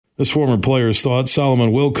This former player's thoughts.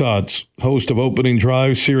 Solomon Wilcots, host of Opening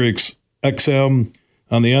Drive, Sirius XM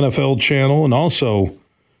on the NFL channel, and also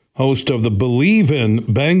host of the Believe in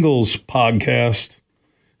Bengals podcast.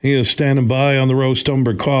 He is standing by on the Roast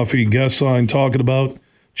Umber Coffee guest line talking about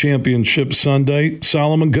Championship Sunday.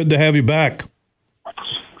 Solomon, good to have you back.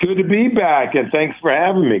 Good to be back, and thanks for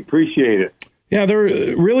having me. Appreciate it. Yeah, there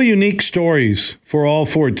are really unique stories for all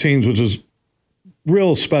four teams, which is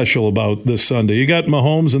real special about this Sunday. You got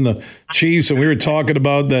Mahomes and the Chiefs, and we were talking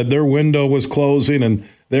about that their window was closing, and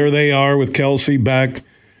there they are with Kelsey back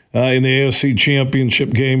in the AFC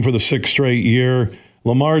Championship game for the sixth straight year.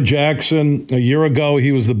 Lamar Jackson, a year ago,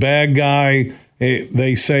 he was the bad guy.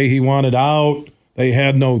 They say he wanted out. They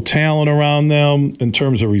had no talent around them in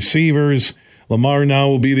terms of receivers. Lamar now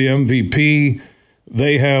will be the MVP.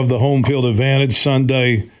 They have the home field advantage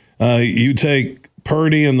Sunday. You take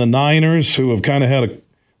Purdy and the Niners, who have kind of had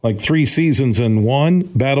like 3 seasons in one,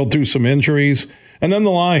 battled through some injuries, and then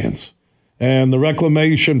the Lions and the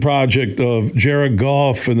reclamation project of Jared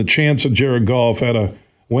Goff and the chance of Jared Goff at a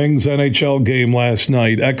Wings NHL game last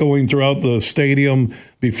night, echoing throughout the stadium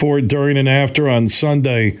before, during, and after on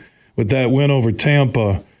Sunday with that win over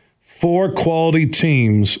Tampa. 4 quality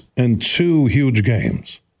teams and 2 huge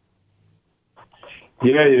games.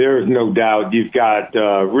 Yeah, there is no doubt. You've got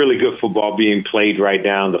really good football being played right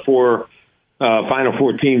now. The final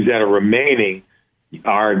 4 teams that are remaining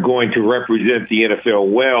are going to represent the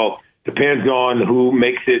NFL well. Depends on who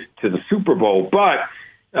makes it to the Super Bowl. But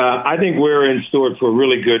I think we're in store for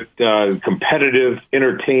really good, competitive,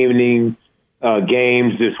 entertaining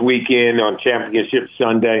games this weekend on Championship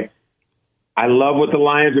Sunday. I love what the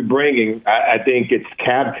Lions are bringing. I think it's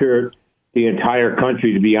captured the entire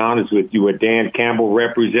country, to be honest with you, what Dan Campbell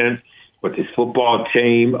represents, what this football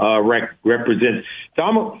team represents.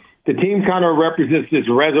 The team kind of represents this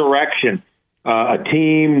resurrection. A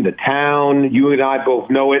team, the town, you and I both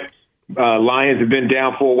know it. Lions have been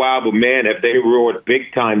down for a while, but, man, have they roared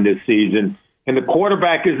big time this season. And the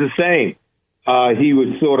quarterback is the same. He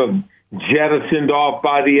was sort of jettisoned off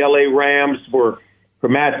by the L.A. Rams for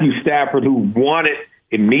Matthew Stafford, who won it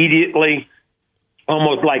immediately,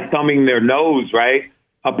 almost like thumbing their nose, right,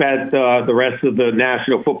 up at the rest of the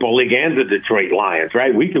National Football League and the Detroit Lions,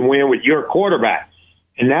 right? We can win with your quarterback.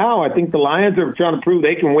 And now I think the Lions are trying to prove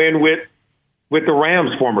they can win with the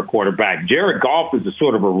Rams' former quarterback. Jared Goff is a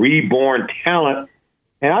sort of a reborn talent.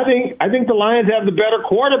 And I think the Lions have the better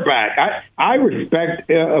quarterback. I respect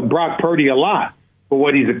Brock Purdy a lot for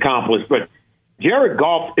what he's accomplished, but Jared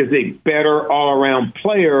Goff is a better all-around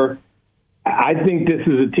player. I think this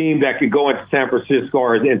is a team that could go into San Francisco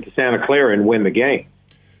or into Santa Clara and win the game.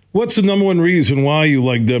 What's the number one reason why you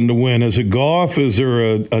like them to win? Is it Goff? Is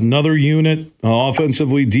there another unit,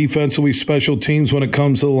 offensively, defensively, special teams when it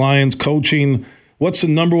comes to the Lions coaching? What's the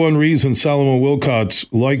number one reason Solomon Wilcots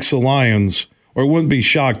likes the Lions, or wouldn't be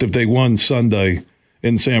shocked if they won Sunday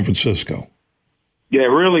in San Francisco? Yeah, it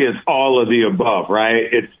really is all of the above,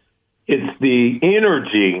 right? It's the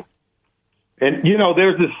energy. And, you know,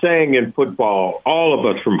 there's this saying in football, all of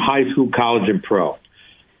us from high school, college, and pro,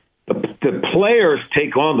 the players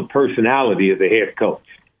take on the personality of the head coach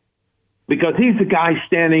because he's the guy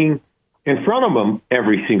standing in front of them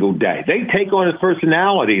every single day. They take on his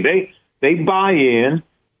personality. They buy in.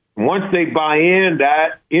 Once they buy in,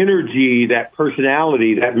 that energy, that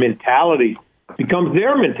personality, that mentality becomes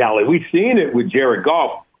their mentality. We've seen it with Jared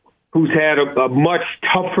Goff, who's had a much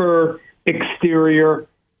tougher exterior.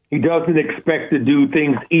 He doesn't expect to do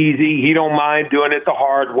things easy. He don't mind doing it the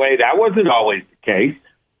hard way. That wasn't always the case.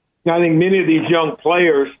 I think many of these young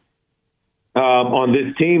players on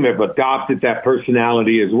this team have adopted that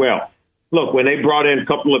personality as well. Look, when they brought in a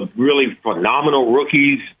couple of really phenomenal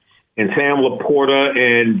rookies and Sam Laporta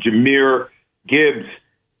and Jahmyr Gibbs,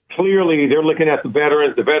 clearly they're looking at the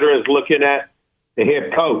veterans looking at the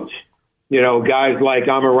head coach. You know, guys like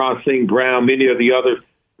Amon-Ra St. Brown, many of the others,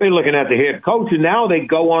 they're looking at the head coach, and now they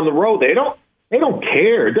go on the road. They don't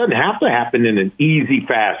care. It doesn't have to happen in an easy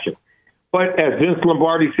fashion. But as Vince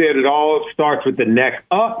Lombardi said, it all starts with the neck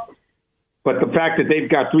up. But the fact that they've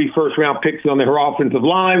got 3 first-round picks on their offensive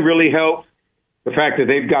line really helps. The fact that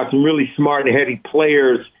they've got some really smart and heady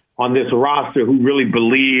players on this roster who really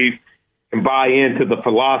believe and buy into the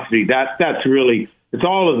philosophy, that's really, it's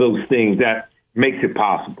all of those things that makes it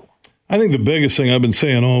possible. I think the biggest thing I've been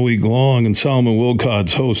saying all week long, and Solomon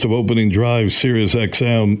Wilcots, host of Opening Drive, Sirius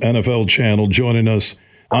XM, NFL channel, joining us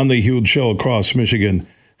on the huge show across Michigan.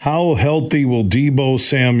 How healthy will Deebo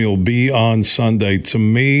Samuel be on Sunday? To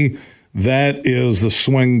me, that is the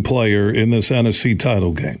swing player in this NFC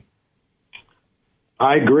title game.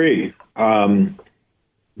 I agree. Deebo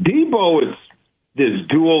this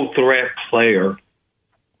dual threat player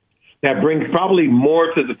that brings probably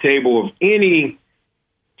more to the table of any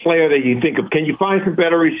player that you think of. Can you find some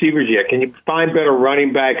better receivers? Yeah. Can you find better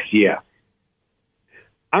running backs? Yeah.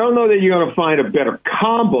 I don't know that you're going to find a better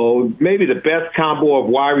combo. Maybe the best combo of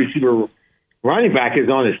wide receiver running back is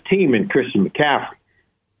on his team in Christian McCaffrey.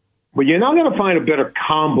 But you're not going to find a better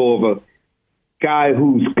combo of a guy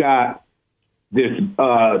who's got this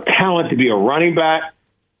talent to be a running back,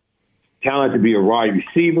 talent to be a wide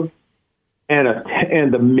receiver,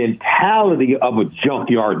 and the mentality of a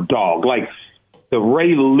junkyard dog, like the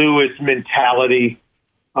Ray Lewis mentality.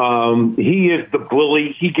 He is the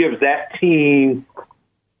bully. He gives that team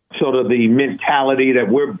sort of the mentality that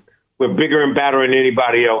we're bigger and better than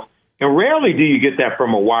anybody else. And rarely do you get that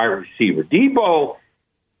from a wide receiver. Debo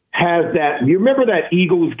has that. You remember that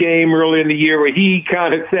Eagles game early in the year where he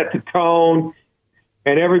kind of set the tone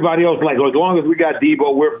and everybody else like, well, as long as we got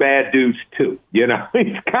Debo, we're bad dudes too. You know,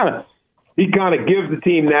 he kind of gives the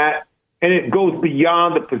team that, and it goes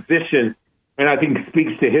beyond the position. And I think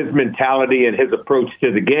speaks to his mentality and his approach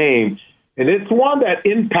to the game. And it's one that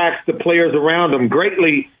impacts the players around him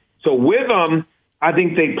greatly. So with them, I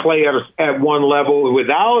think they play at one level.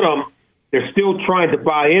 Without them, they're still trying to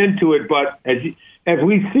buy into it. But as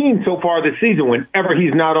we've seen so far this season, whenever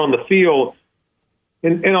he's not on the field,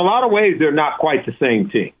 in a lot of ways, they're not quite the same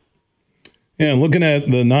team. Yeah, looking at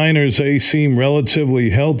the Niners, they seem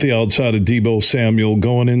relatively healthy outside of Deebo Samuel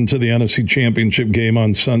going into the NFC Championship game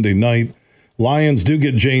on Sunday night. Lions do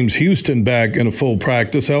get James Houston back in a full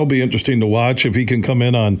practice. That'll be interesting to watch if he can come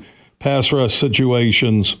in on pass rush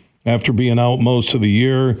situations after being out most of the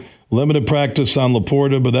year. Limited practice on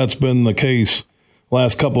Laporta, but that's been the case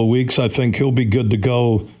last couple of weeks. I think he'll be good to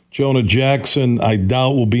go. Jonah Jackson, I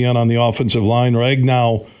doubt, will be in on the offensive line.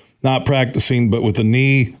 Ragnow not practicing, but with the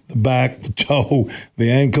knee, the back, the toe,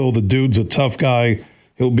 the ankle, the dude's a tough guy.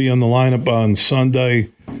 He'll be in the lineup on Sunday.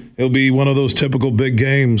 It'll be one of those typical big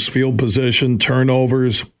games, field position,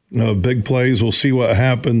 turnovers, big plays. We'll see what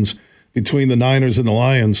happens between the Niners and the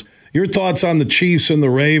Lions. Your thoughts on the Chiefs and the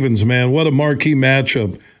Ravens, man? What a marquee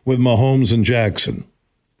matchup with Mahomes and Jackson.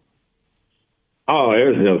 Oh,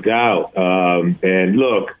 there's no doubt. And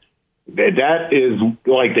look, that is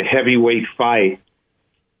like the heavyweight fight.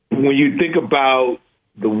 When you think about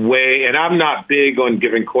the way, and I'm not big on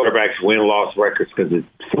giving quarterbacks win-loss records because it's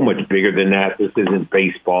so much bigger than that. This isn't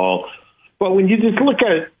baseball. But when you just look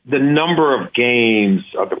at the number of games,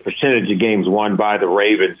 or the percentage of games won by the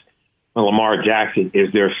Ravens, and Lamar Jackson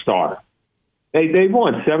is their starter. They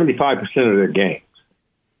won 75% of their games.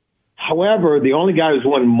 However, the only guy who's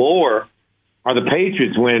won more are the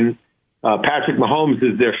Patriots. When Patrick Mahomes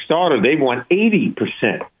is their starter, they've won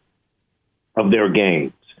 80% of their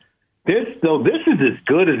games. This is as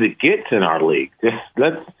good as it gets in our league.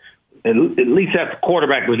 Let's at least at the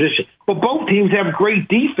quarterback position. But both teams have great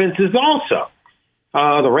defenses also.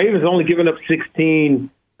 The Ravens only given up 16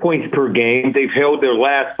 points per game. They've held their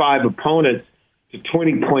last 5 opponents to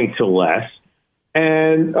 20 points or less.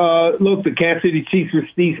 And look, the Kansas City Chiefs with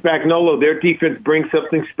Steve Spagnuolo, their defense brings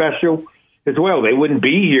something special as well. They wouldn't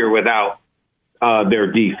be here without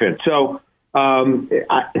their defense. So,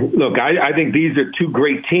 I think these are two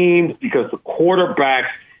great teams because the quarterbacks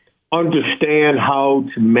understand how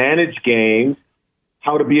to manage games,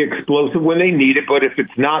 how to be explosive when they need it. But if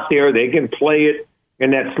it's not there, they can play it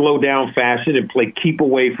in that slow down fashion and play keep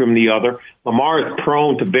away from the other. Lamar is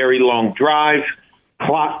prone to very long drives,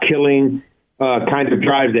 clock killing kind of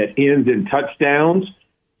drives that ends in touchdowns.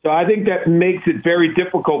 So I think that makes it very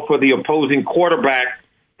difficult for the opposing quarterback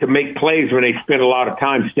to make plays when they spend a lot of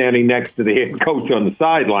time standing next to the head coach on the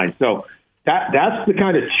sideline. So that's the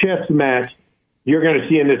kind of chess match you're going to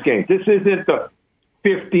see in this game. This isn't the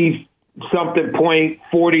 50-something point,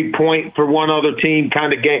 40 point for one other team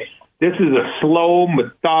kind of game. This is a slow,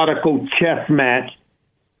 methodical chess match,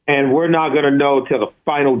 and we're not going to know till the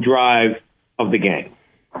final drive of the game.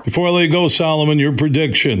 Before I let you go, Solomon, your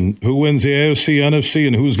prediction. Who wins the AFC, NFC,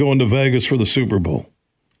 and who's going to Vegas for the Super Bowl?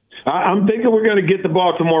 I'm thinking we're going to get the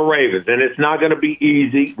Baltimore Ravens, and it's not going to be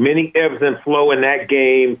easy. Many ebbs and flow in that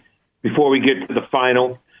game before we get to the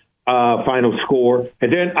final score.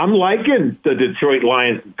 And then I'm liking the Detroit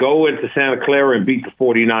Lions go into Santa Clara and beat the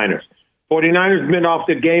 49ers. 49ers been off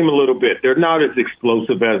the game a little bit. They're not as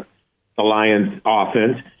explosive as the Lions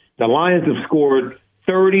offense. The Lions have scored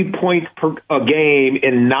 30 points a game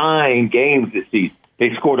in 9 games this season.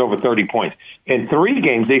 They scored over 30 points. In 3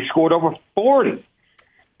 games, they scored over 40.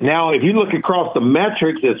 Now, if you look across the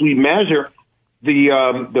metrics as we measure, the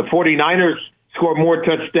 49ers scored more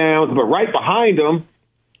touchdowns, but right behind them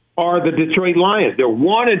are the Detroit Lions. They're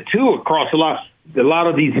 1 and 2 across a lot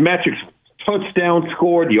of these metrics. touchdowns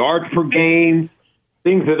scored, yards per game,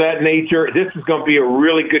 things of that nature. This is going to be a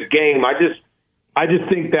really good game. I just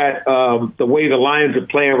think that the way the Lions are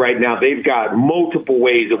playing right now, they've got multiple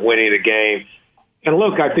ways of winning the game. And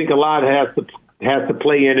look, I think a lot has to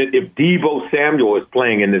play in it if Deebo Samuel is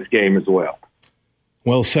playing in this game as well.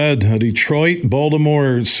 Well said. A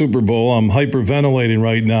Detroit-Baltimore Super Bowl. I'm hyperventilating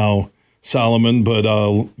right now, Solomon, but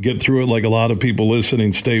I'll get through it like a lot of people listening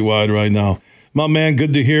statewide right now. My man,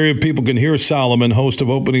 good to hear you. People can hear Solomon, host of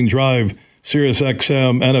Opening Drive, Sirius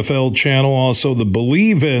XM NFL channel, also the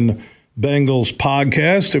Believe in Bengals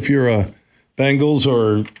podcast, if you're a Bengals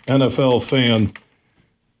or NFL fan.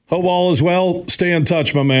 Hope all is well. Stay in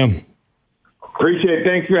touch, my man. Appreciate it.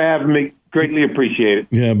 Thanks for having me. Greatly appreciate it.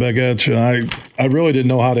 Yeah, back at you. I really didn't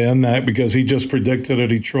know how to end that because he just predicted a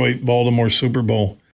Detroit-Baltimore Super Bowl.